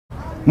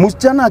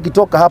Msichana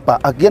akitoka hapa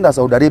akienda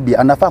Saudi Arabia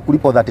anafaa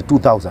kulipa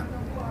 32,000.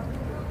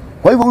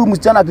 Kwa hivyo huyu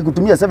msichana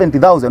akikutumia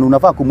 70,000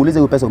 unafaa kumuuliza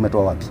hiyo pesa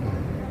umetoa wapi.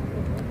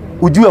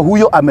 Ujue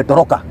huyo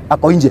ametoroka,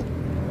 ako nje.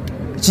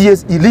 She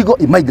is illegal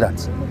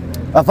immigrant.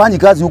 Afanyi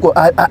kazi huko,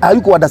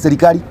 hayuko wada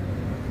serikali.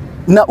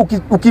 Na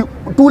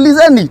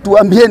tuulizeni,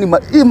 tuambieni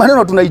hii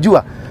maneno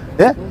tunaijua.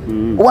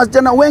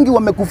 Wasichana wengi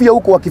wamekufia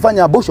huko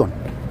wakifanya abortion.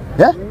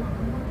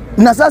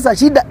 Na sasa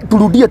shida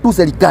turudie tu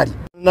serikali.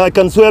 And I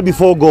can swear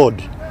before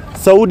God,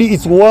 Saudi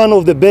is one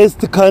of the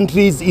best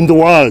countries in the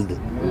world.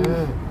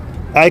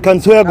 I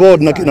can swear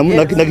God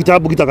na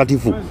kitabu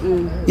kitakatifu.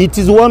 It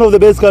is one of the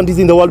best countries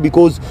in the world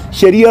because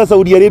Sharia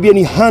Saudi Arabia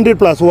ni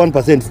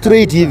 100+1%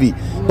 straight hivi.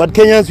 But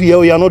Kenyans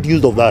we are not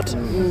used of that.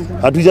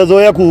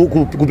 Hatujazoea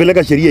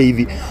kupeleka sheria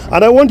hivi.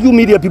 And I want you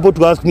media people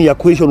to ask me a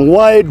question,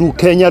 why do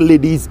Kenyan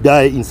ladies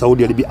die in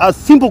Saudi Arabia? A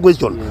simple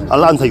question,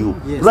 I'll answer you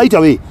right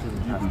away.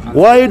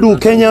 Why do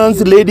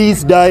Kenyans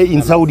ladies die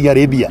in Saudi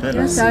Arabia?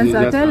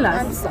 Tell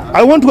us.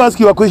 I want to ask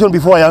you a question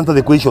before I answer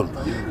the question.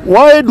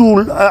 Why do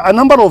a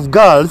number of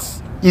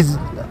girls is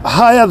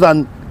higher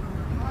than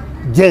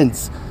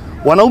gents?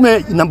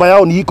 Wanaume namba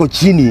yao ni iko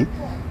chini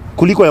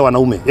kuliko ya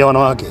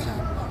wanawake.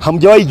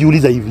 Hamjawahi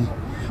jiuliza hivi?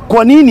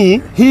 Kwa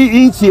nini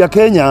hii nchi ya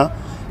Kenya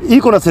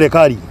iko na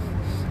serikali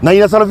na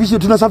inasafirisha,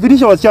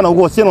 tunasafirisha wasichana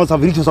huko, wasichana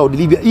wasafirishwa Saudi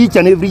Arabia each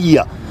and every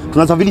year,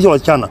 tunasafirisha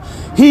wasichana.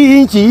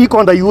 Hii nchi iko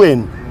under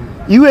UN.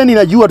 UN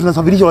inajua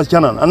tunasafirisha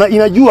wasichana na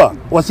inajua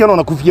wasichana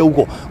wanakufia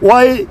huko.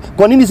 Why?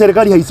 Kwa nini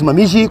serikali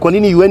haisimamishi? Kwa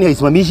nini UN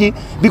haisimamishi?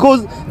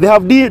 Because they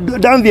have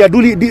done their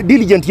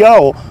diligence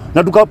yao,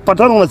 na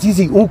tukapatana na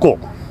sisi huko.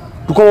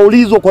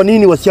 Tukawaulizwa kwa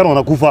nini wasichana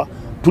wanakufa.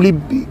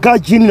 Tulikaa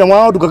chini na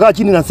wao, tukakaa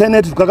chini na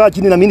Senate, tukakaa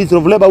chini na Ministry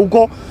of Labor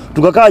huko,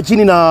 tukakaa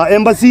chini na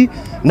Embassy,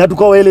 na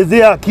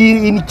tukawaelezea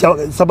kiini cha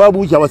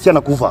sababu cha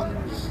wasichana kufa.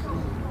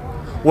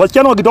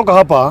 Wasichana wakitoka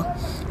hapa,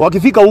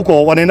 wakifika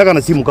huko wanaendaka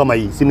na simu kama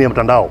hii, simu ya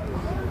mtandao.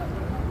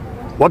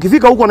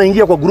 Wakifika huko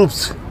wanaingia kwa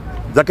groups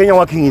za Kenya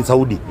working in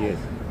Saudi.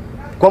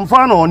 Kwa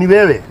mfano ni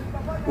wewe,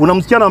 una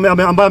msichana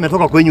ambaye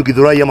ametoka kwenyu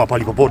Githurai ama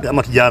pali popote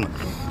ama kijana.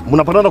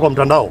 Mnapatana kwa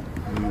mtandao.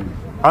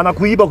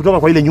 Anakuiba kutoka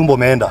kwa ile nyumba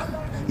umeenda.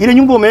 Ile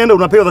nyumba umeenda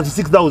unapewa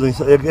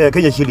 36,000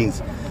 Kenya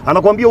shillings.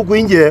 Anakuambia huko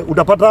nje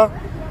utapata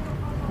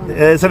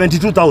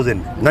 72,000.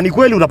 Na ni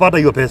kweli unapata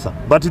hiyo pesa.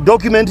 But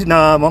document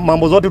na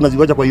mambo zote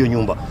unaziwacha kwa hiyo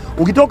nyumba.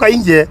 Ukitoka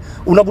nje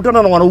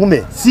unakutana na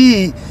wanaume,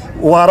 si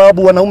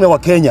Waarabu, wanaume wa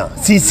Kenya,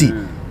 sisi.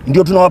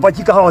 Ndio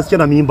tunawapachika hawa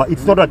wasichana mimba.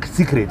 It's not a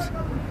secret.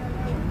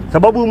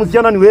 Sababu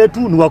msichana ni wetu,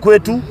 ni wa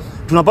kwetu,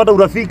 tunapata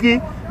urafiki.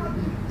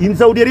 In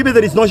Saudi Arabia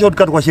there is no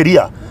shortcut kwa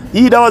sheria.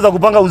 Hii dawa za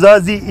kupanga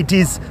uzazi, it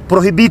is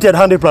prohibited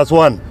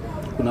 100+1.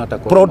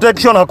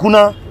 Protection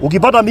hakuna.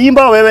 Ukipata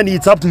mimba wewe ni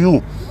it's up to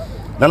you.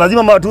 Na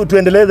lazima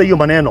tuendeleze hiyo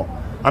maneno.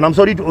 And I'm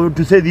sorry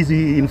to say this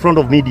in front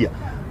of media.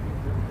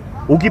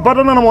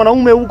 Ukipatana na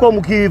mwanaume huko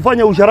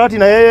mkifanya usharati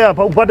na yeye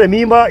upate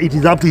mimba, it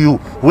is up to you.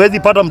 Huwezi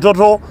pata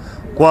mtoto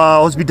kwa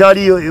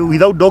hospitali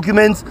without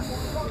documents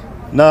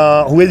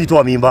na huwezi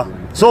toa mimba.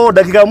 So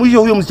dakika ya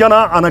mwisho huyo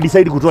msichana ana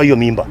decide kutoa hiyo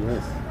mimba.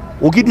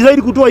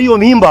 Ukidecide kutoa hiyo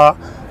mimba,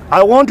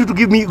 I want to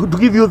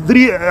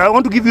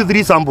give you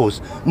three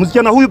samples.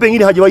 Msichana huyu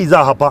pengine hajawahi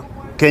zaa hapa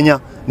Kenya.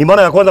 Ni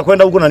mara ya kwanza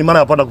kwenda huko na ni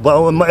mara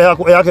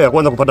yake ya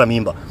kwanza kupata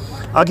mimba.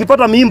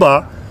 Akipata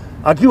mimba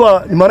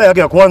akiwa ni mara yake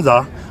ya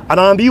kwanza,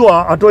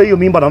 anaambiwa atoe hiyo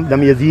mimba na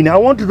miezi 4.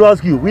 I want to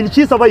ask you, will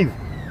she survive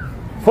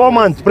 4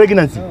 months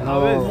pregnancy?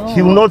 No.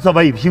 She will not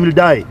survive, she will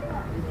die.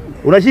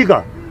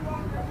 Unashika?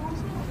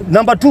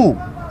 Number 2,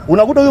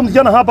 unakuta huyo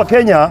msichana hapa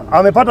Kenya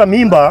amepata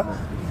mimba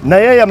na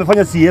yeye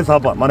amefanya CS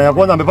hapa. Mara ya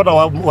kwanza amepata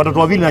watoto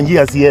wawili na njia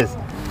ya CS.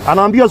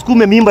 Anaambiwa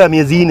sukume mimba ya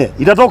miezi 4.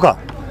 Itatoka?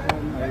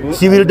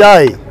 She will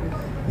die.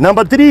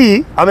 Number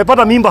 3,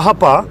 amepata mimba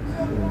hapa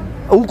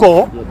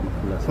huko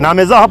na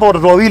amezaa hapa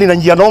watoto wawili na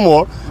njia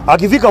normal.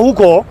 Akifika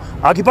huko,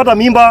 akipata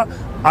mimba,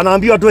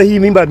 anaambiwa atoe hii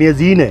mimba ya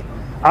miezi 4.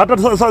 Hata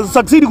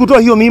succeed kutoa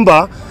hiyo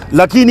mimba,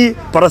 lakini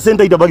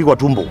placenta itabaki kwa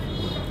tumbo.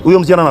 Huyo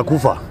msichana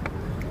anakufa.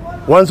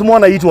 Once more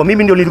anaitwa,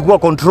 mimi ndio nilikuwa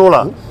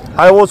controller.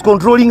 I was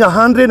controlling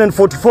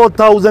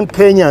 144,000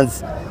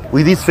 Kenyans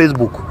with this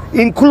Facebook,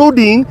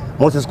 including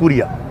Moses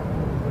Kuria,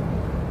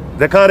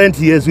 the current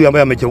CS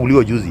ambaye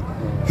amechaguliwa juzi.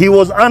 He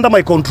was under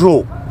my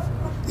control.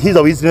 He's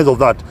a witness of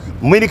that.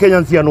 Many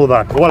Kenyans here know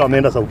that. Wala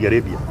ameenda Saudi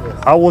Arabia.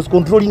 I was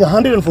controlling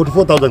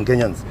 144,000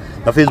 Kenyans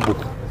na Facebook.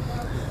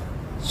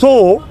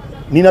 So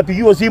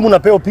ninapigiwa simu,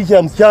 napewa picha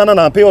ya msichana,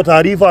 na napewa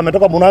taarifa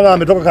ametoka Munanga,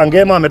 ametoka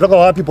Kangema, ametoka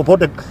wapi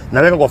popote,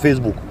 naweka kwa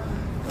Facebook.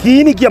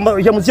 Kiini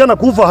ya msichana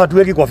kufa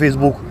hatuweki kwa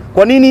Facebook.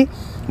 Kwa nini?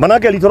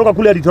 Manake alitoroka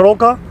kule,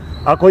 alitoroka,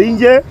 ako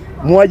nje,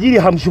 muajiri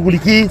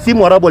hamshughulikii, si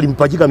Mwarabu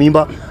alimpachika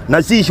mimba,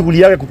 na si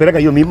shughuli yake kupeleka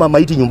hiyo mimba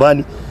maiti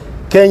nyumbani.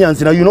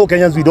 Kenyans, na you know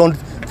Kenyans, we don't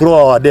throw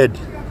our dead.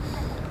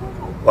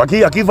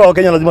 Akifa wa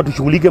Kenya lazima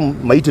tushughulike,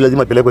 maiti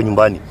lazima pelekwe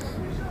nyumbani.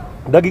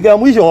 Dakika ya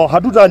mwisho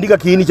hatutaandika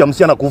kiini cha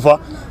msichana kufa,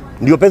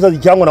 ndio pesa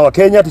zichangwe na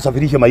Wakenya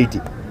tusafirishe maiti.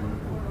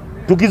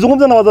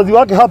 Tukizungumza na wazazi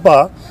wake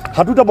hapa,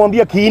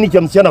 hatutamwambia kiini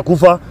cha msichana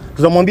kufa,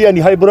 tutamwambia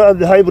ni high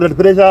blood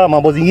pressure,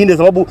 mambo zingine,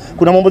 sababu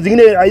kuna mambo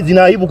zingine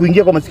zinaibu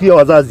kuingia kwa masikio ya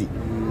wazazi.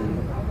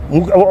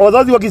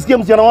 Wazazi wakisikia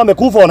msichana wao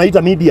amekufa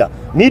wanaita media.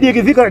 Media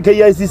ikifika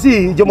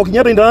KICC, Jomo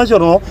Kenyatta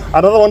International,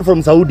 another one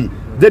from Saudi.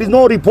 There is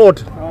no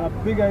report.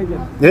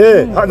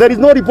 There is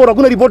no report.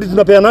 Hakuna report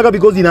tunapeanaga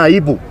because ina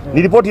aibu.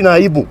 Ni report ina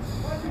aibu.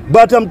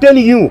 But I'm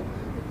telling you,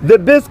 the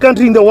best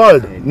country in the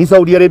world ni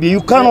Saudi Arabia.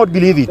 You cannot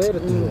believe it.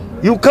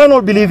 You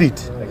cannot believe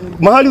it.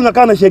 Mahali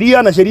unakaa na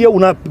sheria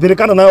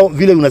unapelekana nayo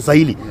vile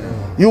unastahili.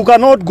 You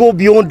cannot go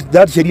beyond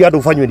that sheria hata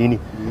ufanywe nini.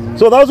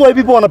 So that's why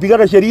people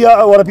wanapigana sheria,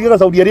 wanapigana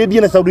Saudi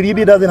Arabia, na Saudi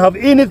Arabia doesn't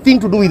have anything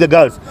to do with the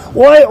girls.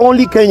 Why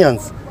only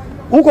Kenyans?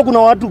 Huko kuna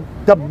watu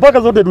tabaka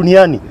zote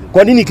duniani.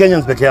 Kwa nini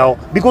Kenyans peke yao?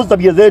 Because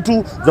tabia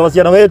zetu za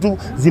wasichana wetu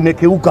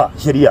zimekeuka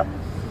sheria.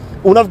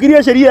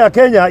 Unafikiria sheria ya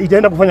Kenya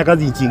itaenda kufanya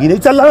kazi nchi nyingine?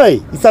 It's a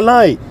lie. It's a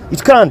lie.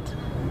 It can't.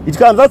 It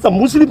can't. That's a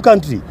Muslim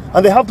country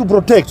and they have to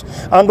protect.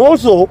 And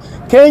also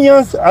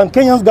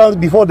Kenyans girls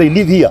before they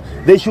live here,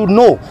 they should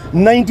know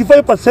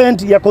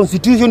 95% ya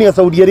constitution ya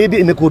Saudi Arabia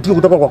imekotiwa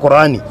kutoka kwa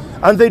Qurani,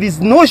 and there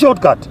is no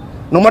shortcut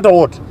no matter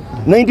what.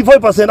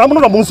 95%. I'm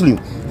not a Muslim.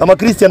 I'm a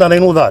Christian and I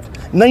know that.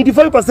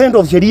 95%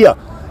 of sheria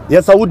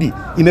ya Saudi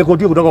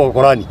imekotiwa kutoka kwa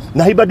Qurani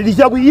na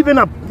haibadilishagwi even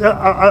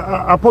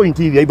a point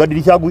hivi,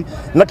 haibadilishagwi.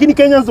 Lakini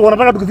Kenyans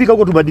wanataka tukifika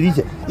huko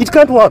tubadilishe. It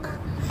can't work.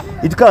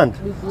 It can't.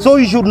 So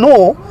you should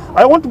know,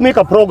 I want to make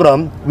a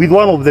program with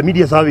one of the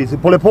media service,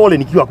 pole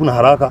nikiwa hakuna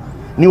haraka,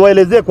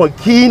 niwaelezee kwa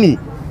kini,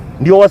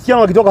 ndio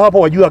wasichana wakitoka hapa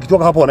wajua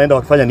wakitoka hapa wanaenda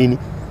wakifanya nini.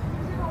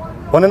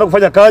 Wanaenda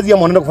kufanya kazi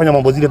ama wanaenda kufanya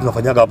mambo zile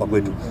tunafanyaga hapa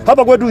kwetu.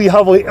 Hapa kwetu we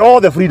have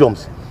all the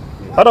freedoms.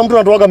 Hata mtu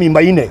anatoaga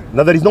mimba 4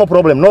 na there is no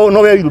problem.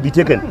 Nowhere you will be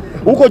taken.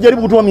 Huko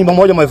jaribu kutoa mimba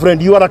moja, my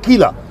friend, you are a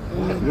killer.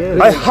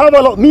 I have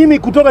a lot. Mimi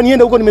kutoka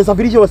niende huko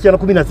nimesafirisha wasichana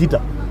 16.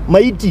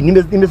 Maiti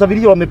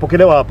nimesafirisha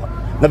wamepokelewa hapa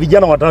na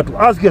vijana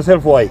 3. Ask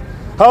yourself why.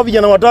 Hao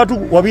vijana 3,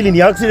 wawili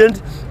ni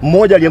accident,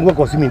 mmoja alianguka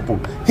kwa swimming pool.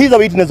 He is a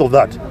witness of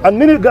that. And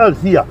many girls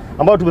here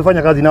ambao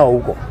tumefanya kazi nao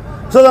huko.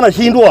 Sasa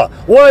nashindwa,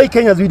 why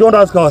Kenyans we don't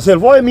ask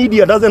ourselves? Why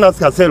media doesn't ask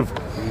herself?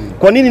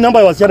 Kwa nini namba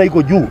ya wasichana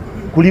iko juu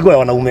kuliko ya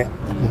wanaume?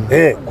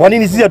 Kwa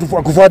nini sisi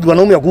hatukufuati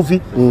wanaume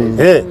wakufi?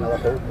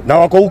 Na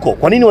wako huko.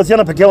 Kwa nini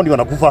wasichana peke yao ndio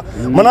wanakufa?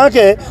 Maana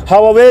yake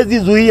hawawezi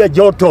zuia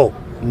joto.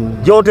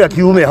 Joto ya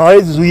kiume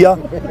hawawezi zuia.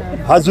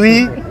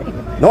 Hazui.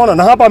 Naona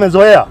na hapa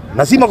amezoea.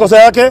 Na si makosa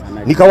yake,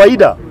 ni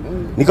kawaida.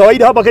 Ni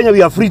kawaida hapa Kenya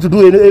we are free to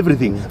do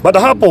everything. But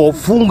hapo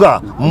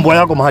funga mbwa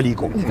yako mahali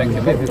iko.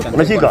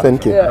 Unashika?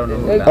 Thank you. Yeah,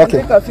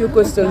 Okay. Take a few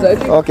questions. I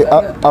think. Okay,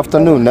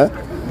 afternoon.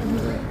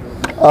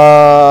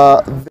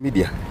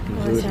 Media.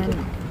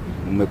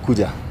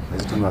 Umekuja.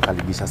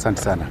 Tunawakaribisha.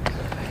 Asante sana.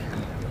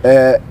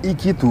 Hii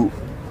kitu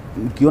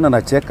ukiona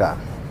nacheka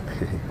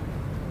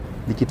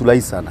ni kitu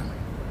rahisi sana.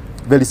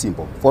 Very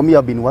simple. For me,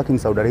 I've been working in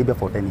Saudi Arabia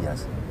for 10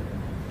 years.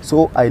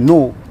 So I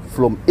know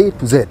from A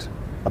to Z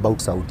about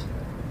Saudi.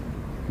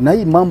 Na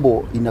hii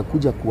mambo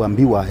inakuja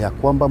kuambiwa ya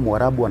kwamba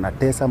Mwarabu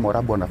anatesa,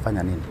 Mwarabu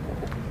anafanya nini?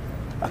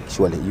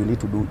 Actually, you need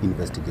to do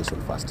investigation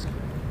first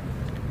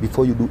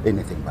before you do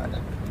anything bad.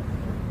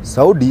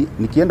 Saudi,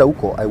 nikienda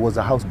huko, I was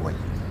a houseboy.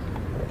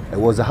 I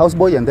was a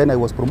houseboy and then I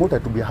was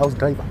promoted to be a house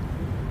driver.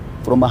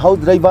 From a house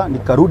driver,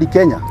 nikarudi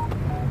Kenya.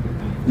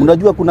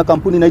 Mnajua kuna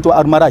kampuni inaitwa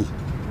Almarai.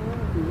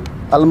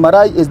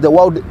 Almarai is the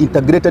world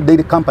integrated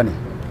dairy company.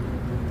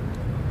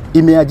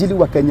 Imeajili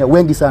wa Kenya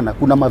wengi sana.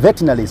 Kuna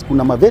veterinarians,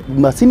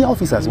 kuna senior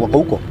officers wako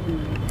huko.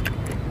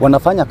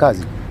 Wanafanya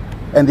kazi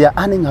and they are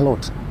earning a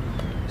lot.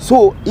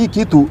 So hii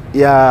kitu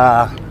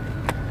ya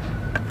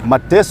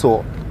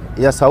mateso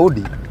ya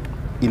Saudi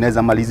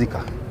inaweza malizika.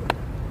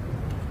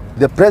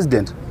 The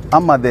president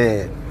ama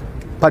the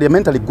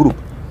parliamentary group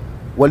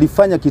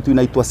walifanya kitu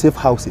inaitwa safe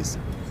houses.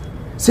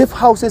 Safe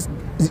houses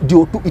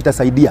ndio tu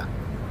itasaidia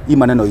hii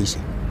maneno ishi.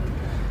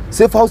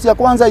 Safe house ya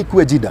kwanza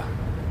ikuwe Jeddah.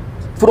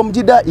 From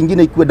Jeddah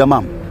ingine ikuwe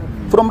Damam.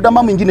 From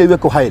Damam ingine iwe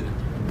kwa Hail.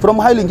 From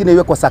Hail ingine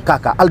iwe kwa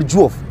Sakaka, Al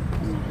Juaf.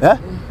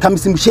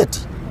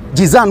 Kamisimsheti.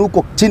 Jizan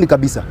huko chini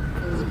kabisa.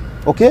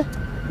 Okay?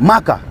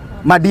 Maka,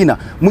 Madina.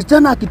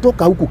 Msichana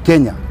akitoka huku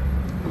Kenya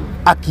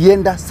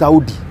akienda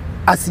Saudi,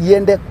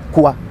 asiende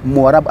kwa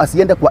Mwarabu,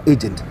 asiende kwa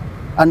agent.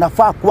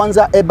 Anafaa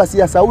kwanza embassy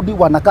ya Saudi,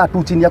 wanakaa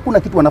tu chini, hakuna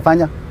kitu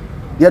wanafanya.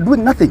 They are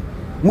doing nothing.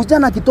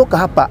 Msichana akitoka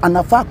hapa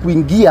anafaa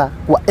kuingia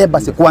kwa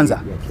embassy kwanza.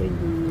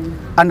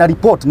 Ana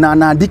report na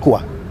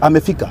anaandikwa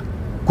amefika.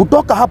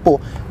 Kutoka hapo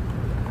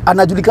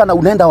anajulikana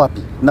unaenda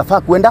wapi.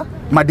 Nafaa kuenda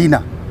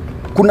Madina.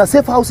 Kuna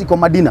safe house iko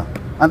Madina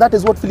and that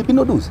is what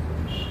Filipino does.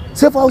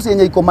 Safe house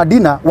yenye iko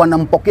Madina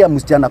wanampokea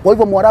msichana. Kwa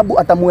hivyo Mwarabu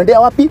atamuendea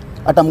wapi?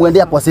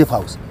 Atamuendea kwa safe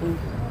house.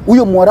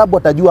 Huyo Mwarabu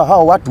atajua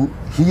hao watu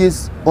he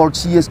is or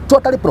she is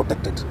totally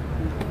protected.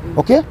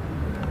 Okay?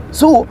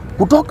 So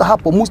kutoka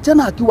hapo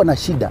msichana akiwa na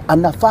shida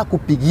anafaa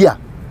kupigia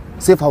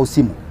safe house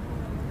simu.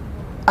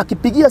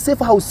 Akipigia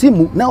safe house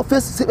simu na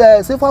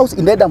safe house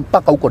inaenda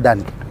mpaka huko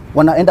ndani.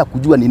 Wanaenda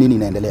kujua ni nini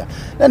inaendelea.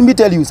 Let me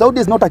tell you,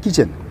 Saudi is not a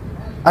kitchen.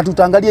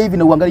 Atutaangalia hivi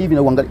na uangalie hivi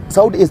na uangalie.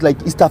 Saudi is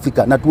like East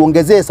Africa na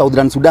tuongezee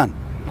Southern Sudan.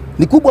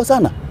 Ni kubwa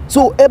sana.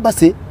 So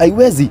embassy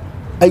haiwezi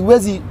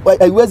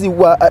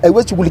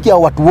shughulikia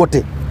watu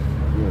wote.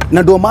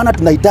 Na ndio maana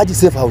tunahitaji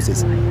safe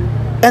houses.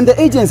 And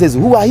the agencies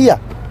who are here,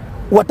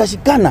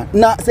 watashikana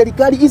na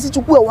serikali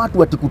isichukue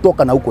watu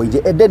kutoka na huko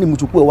nje, edeni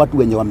mchukue watu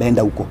wenye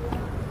wameenda huko.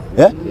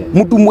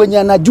 Mtu mwenye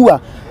anajua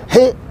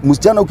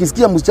msichana,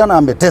 ukisikia msichana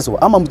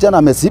ameteswa ama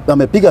msichana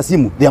amepiga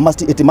simu,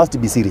 it must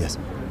be serious.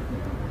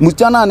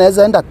 Msichana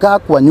anaweza enda kaa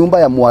kwa nyumba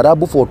ya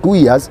Mwarabu for 2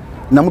 years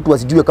na mtu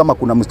asijue kama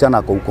kuna msichana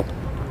ako huko.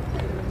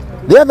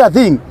 The other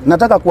thing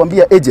nataka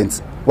kuambia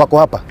agents wako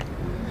hapa,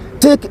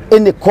 take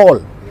any call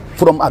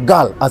from a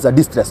girl as a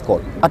distress call,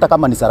 hata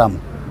kama ni salamu.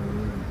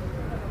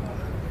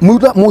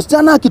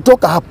 Msichana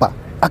akitoka hapa,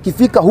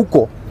 akifika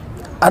huko,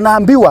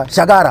 anaambiwa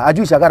shagara,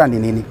 ajui shagara ni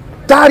nini.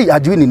 Tari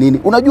ajui ni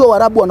nini. Unajua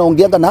Waarabu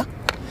wanaongeanga na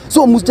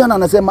so msichana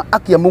anasema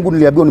haki ya Mungu,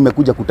 niliambiwa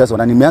nimekuja kuteswa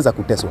na nimeanza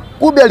kuteswa.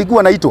 Kumbe alikuwa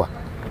anaitwa.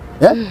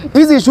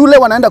 Hizi shule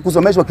wanaenda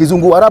kusomeshwa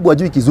Kizungu, Waarabu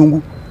ajui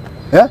Kizungu.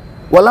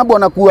 Waarabu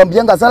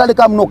wanakuambianga salary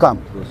come no come.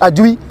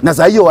 Ajui, na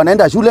saa hiyo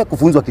wanaenda shule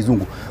kufunzwa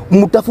Kizungu.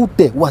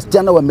 Mtafute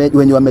wasichana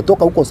wenye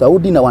wametoka huko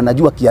Saudi na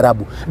wanajua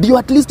Kiarabu. Ndio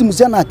at least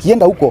msichana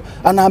akienda huko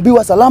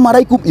anaambiwa salamu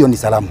alaikum, hiyo ni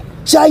salamu.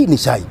 Shai ni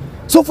shai.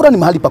 Sofra ni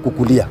mahali pa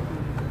kukulia.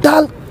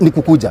 Tal ni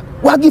kukuja.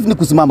 Wagif ni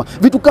kusimama.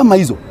 Vitu kama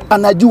hizo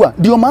anajua.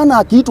 Ndio maana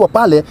akiitwa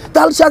pale,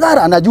 tal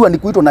shagara anajua ni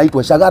kuitwa,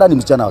 naitwa shagara ni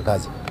msichana wa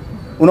kazi.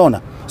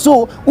 Unaona?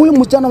 So huyu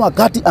msichana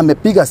wakati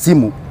amepiga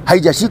simu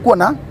haijashikwa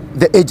na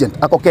the agent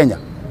ako Kenya,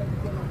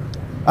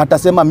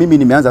 atasema mimi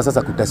nimeanza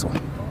sasa kuteswa.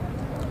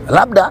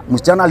 Labda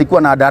msichana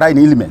alikuwa na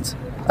adrenaline elements.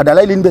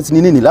 Adrenaline elements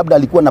ni nini? Labda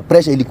alikuwa na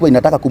pressure ilikuwa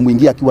inataka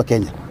kumuingia akiwa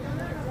Kenya.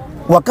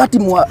 Wakati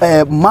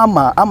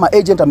mama ama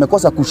agent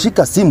amekosa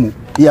kushika simu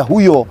ya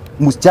huyo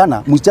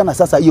msichana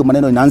sasa hiyo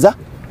maneno inaanza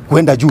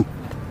kwenda juu.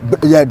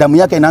 Damu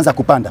yake inaanza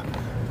kupanda.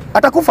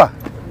 Atakufa.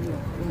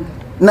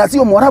 Na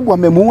sio Mwarabu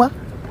amemuua.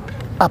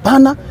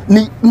 Hapana,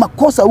 ni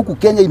makosa huku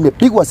Kenya,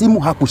 imepigwa simu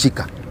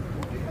hakushika.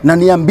 Na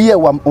niambie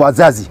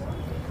wazazi,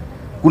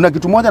 kuna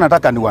kitu moja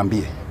nataka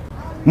niwaambie.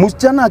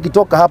 Msichana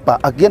akitoka hapa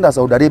akienda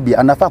Saudi Arabia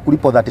anafaa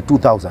kulipo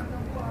 32,000.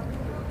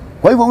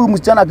 Kwa hivyo huyu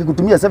msichana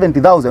akikutumia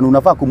 70,000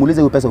 unafaa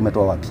kumuuliza hiyo pesa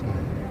umetoa wapi.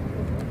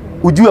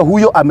 Ujue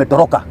huyo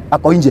ametoroka,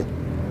 ako nje.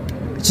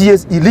 She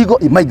is illegal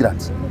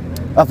immigrant.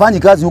 Afanyi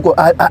kazi huko,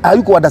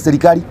 hayuko wada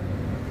serikali.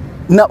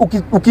 Na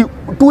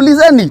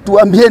tuulizeni,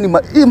 tuambieni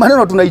hii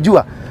maneno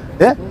tunaijua.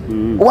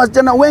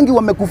 Wasichana wengi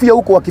wamekufia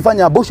huko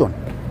wakifanya abortion.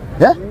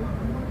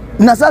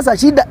 Na sasa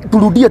shida,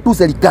 turudie tu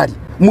serikali.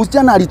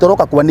 Msichana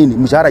alitoroka kwa nini?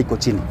 Mshahara iko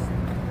chini.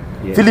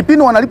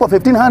 Filipino wanalipwa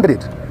 1500.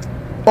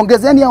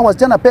 Ongezeni hao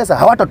wasichana pesa,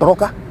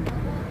 hawatatoroka.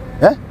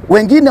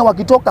 Wengine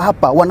wakitoka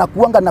hapa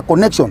wanakuanga na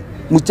connection.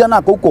 Msichana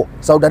ako huko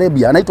Saudi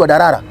Arabia anaitwa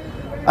Darara.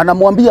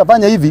 Anamwambia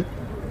fanya hivi,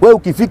 wewe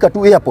ukifika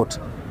tu airport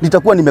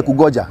nitakuwa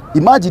nimekugoja.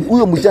 Imagine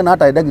huyo msichana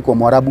hata aidagi kwa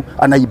Mwarabu,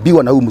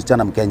 anaibiwa na huyu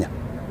msichana Mkenya.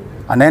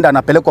 Anaenda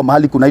anapelekwa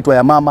mahali kunaitwa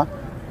ya mama,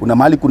 kuna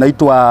mahali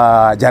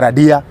kunaitwa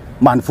Jaradia,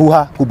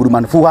 Manfuha, Kuburu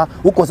Manfuha.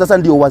 Huko sasa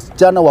ndio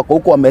wasichana wako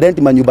huko wamerent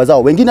manyumba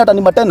zao. Wengine hata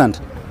ni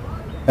tenant.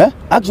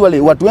 Actually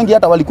watu wengi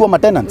hata walikuwa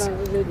maintenance.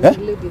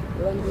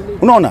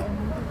 Unaona?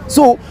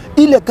 So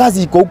ile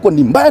kazi iko huko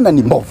ni mbaya na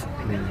ni mbovu.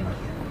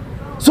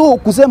 So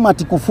kusema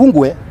ati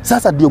kufungwe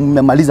sasa ndio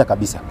mmemaliza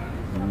kabisa.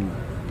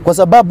 Kwa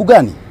sababu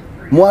gani?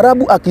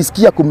 Mwarabu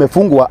akisikia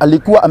kumefungwa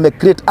alikuwa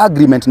amecreate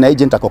agreement na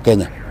agent ako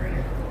Kenya.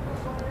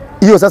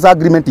 Hiyo sasa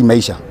agreement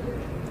imeisha.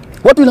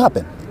 What will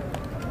happen?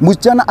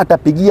 Msichana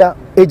atapigia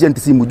agent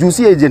simu. Juu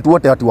si agent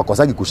wote watu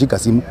wakosagi kushika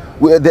simu.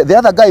 The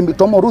other guy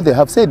Tomoru, they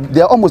have said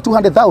there are almost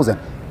 200,000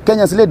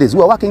 Kenyan ladies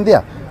who are working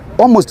there.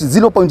 Almost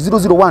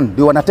 0.001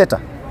 ndio wanateta.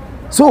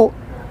 So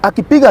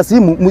akipiga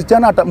simu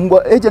msichana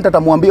agent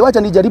atamwambia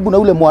wacha nijaribu na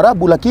ule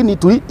Mwarabu, lakini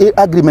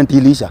agreement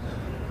iliisha.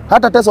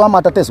 Hata teswa ama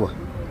atateswa?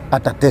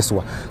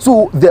 Atateswa.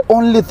 So the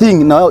only thing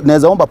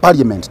naweza omba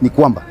parliament ni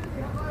kwamba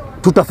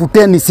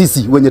tutafuteni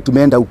sisi wenye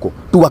tumeenda huko,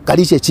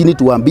 tuwakalishe chini,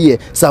 tuambie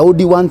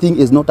Saudi, one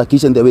thing is not a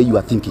kitchen the way you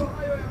are thinking.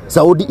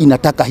 Saudi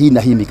inataka hii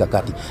na hii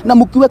mikakati, na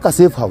mkiweka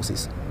safe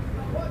houses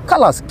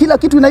kalas, kila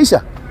kitu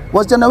inaisha.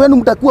 Wasichana wenu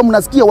mtakuwa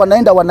mnasikia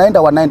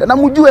wanaenda, na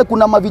mjue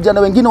kuna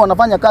mavijana wengine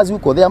wanafanya kazi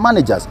huko, they are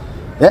managers.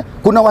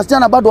 Kuna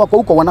wasichana bado wako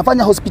huko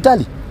wanafanya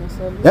hospitali,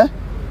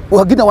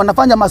 wengine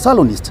wanafanya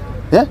masalonist,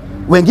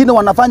 wengine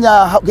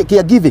wanafanya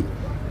caregiving.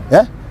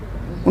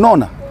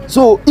 Unaona?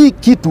 So hii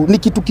kitu ni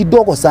kitu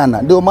kidogo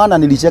sana, ndio maana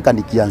nilicheka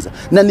nikianza,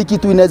 na ni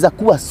kitu inaweza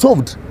kuwa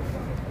solved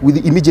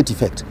with immediate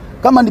effect.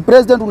 Kama ni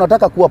president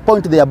unataka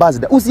kuappoint the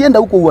ambassador, usienda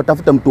huko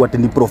uwatafuta mtu ati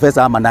ni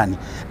profesa ama nani.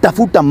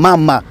 Tafuta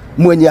mama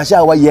mwenye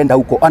ashawahi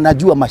huko,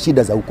 anajua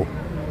mashida za huko.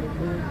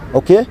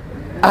 Okay?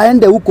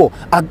 Aende huko,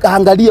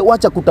 angalie,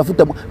 wacha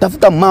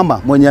tafuta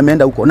mama mwenye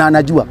ameenda huko na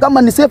anajua.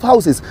 Kama ni safe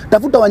houses,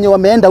 tafuta wenye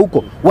wameenda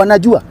huko,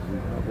 wanajua.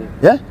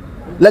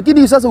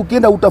 Lakini sasa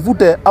ukienda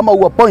utafute ama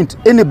uappoint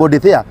anybody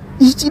there,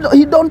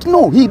 he don't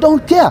know, he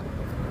don't care.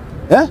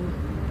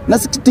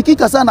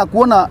 Nasikitika sana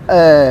kuona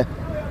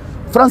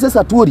Francis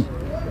Atwoli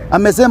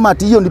amesema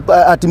ati hiyo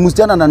ati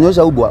msichana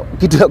ananyosha ubwa.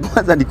 Kitu ya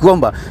kwanza ni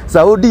kwamba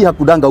Saudi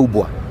hakudanga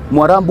ubwa.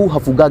 Mwarabu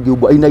hafugagi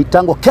ubwa,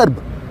 inaitangwa kerb.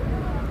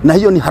 Na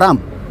hiyo ni haram.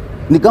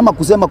 Ni kama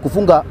kusema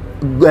kufunga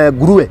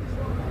nguruwe.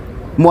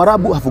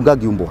 Mwarabu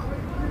hafugagi ubwa.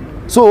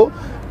 So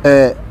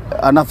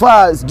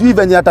anafaa sijui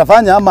venye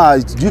atafanya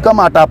ama sijui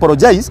kama ata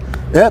apologize,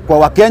 kwa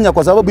Wakenya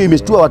kwa sababu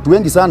imeshtua watu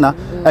wengi sana,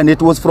 and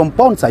it was from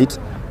porn site.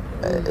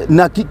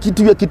 Na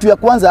kitu ya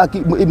kwanza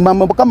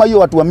mambo kama hiyo,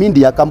 watu wa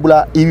media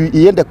kabla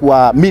iende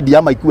kwa media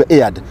ama ikuwe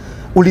aired,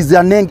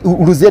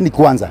 ulizeni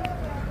kwanza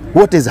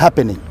what is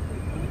happening.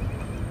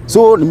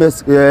 So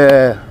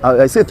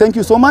I say thank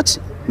you so much,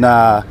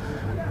 na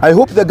I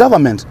hope the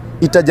government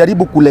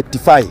itajaribu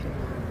kurectify,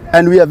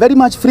 and we are very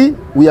much free,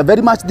 we are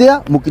very much there.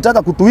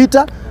 Mukitaka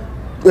kutuita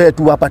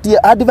tuwapatie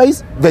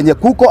advice venye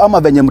kuko ama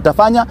venye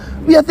mtafanya,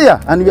 we are there,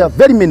 and we are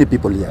very many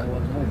people here.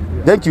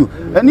 Thank you.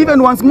 And even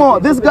once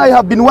more, this guy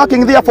have been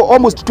working there for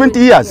almost 20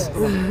 years.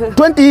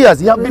 20 years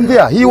he have been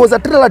there. He was a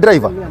trailer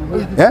driver.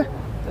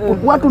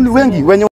 Watu ni wengi wenye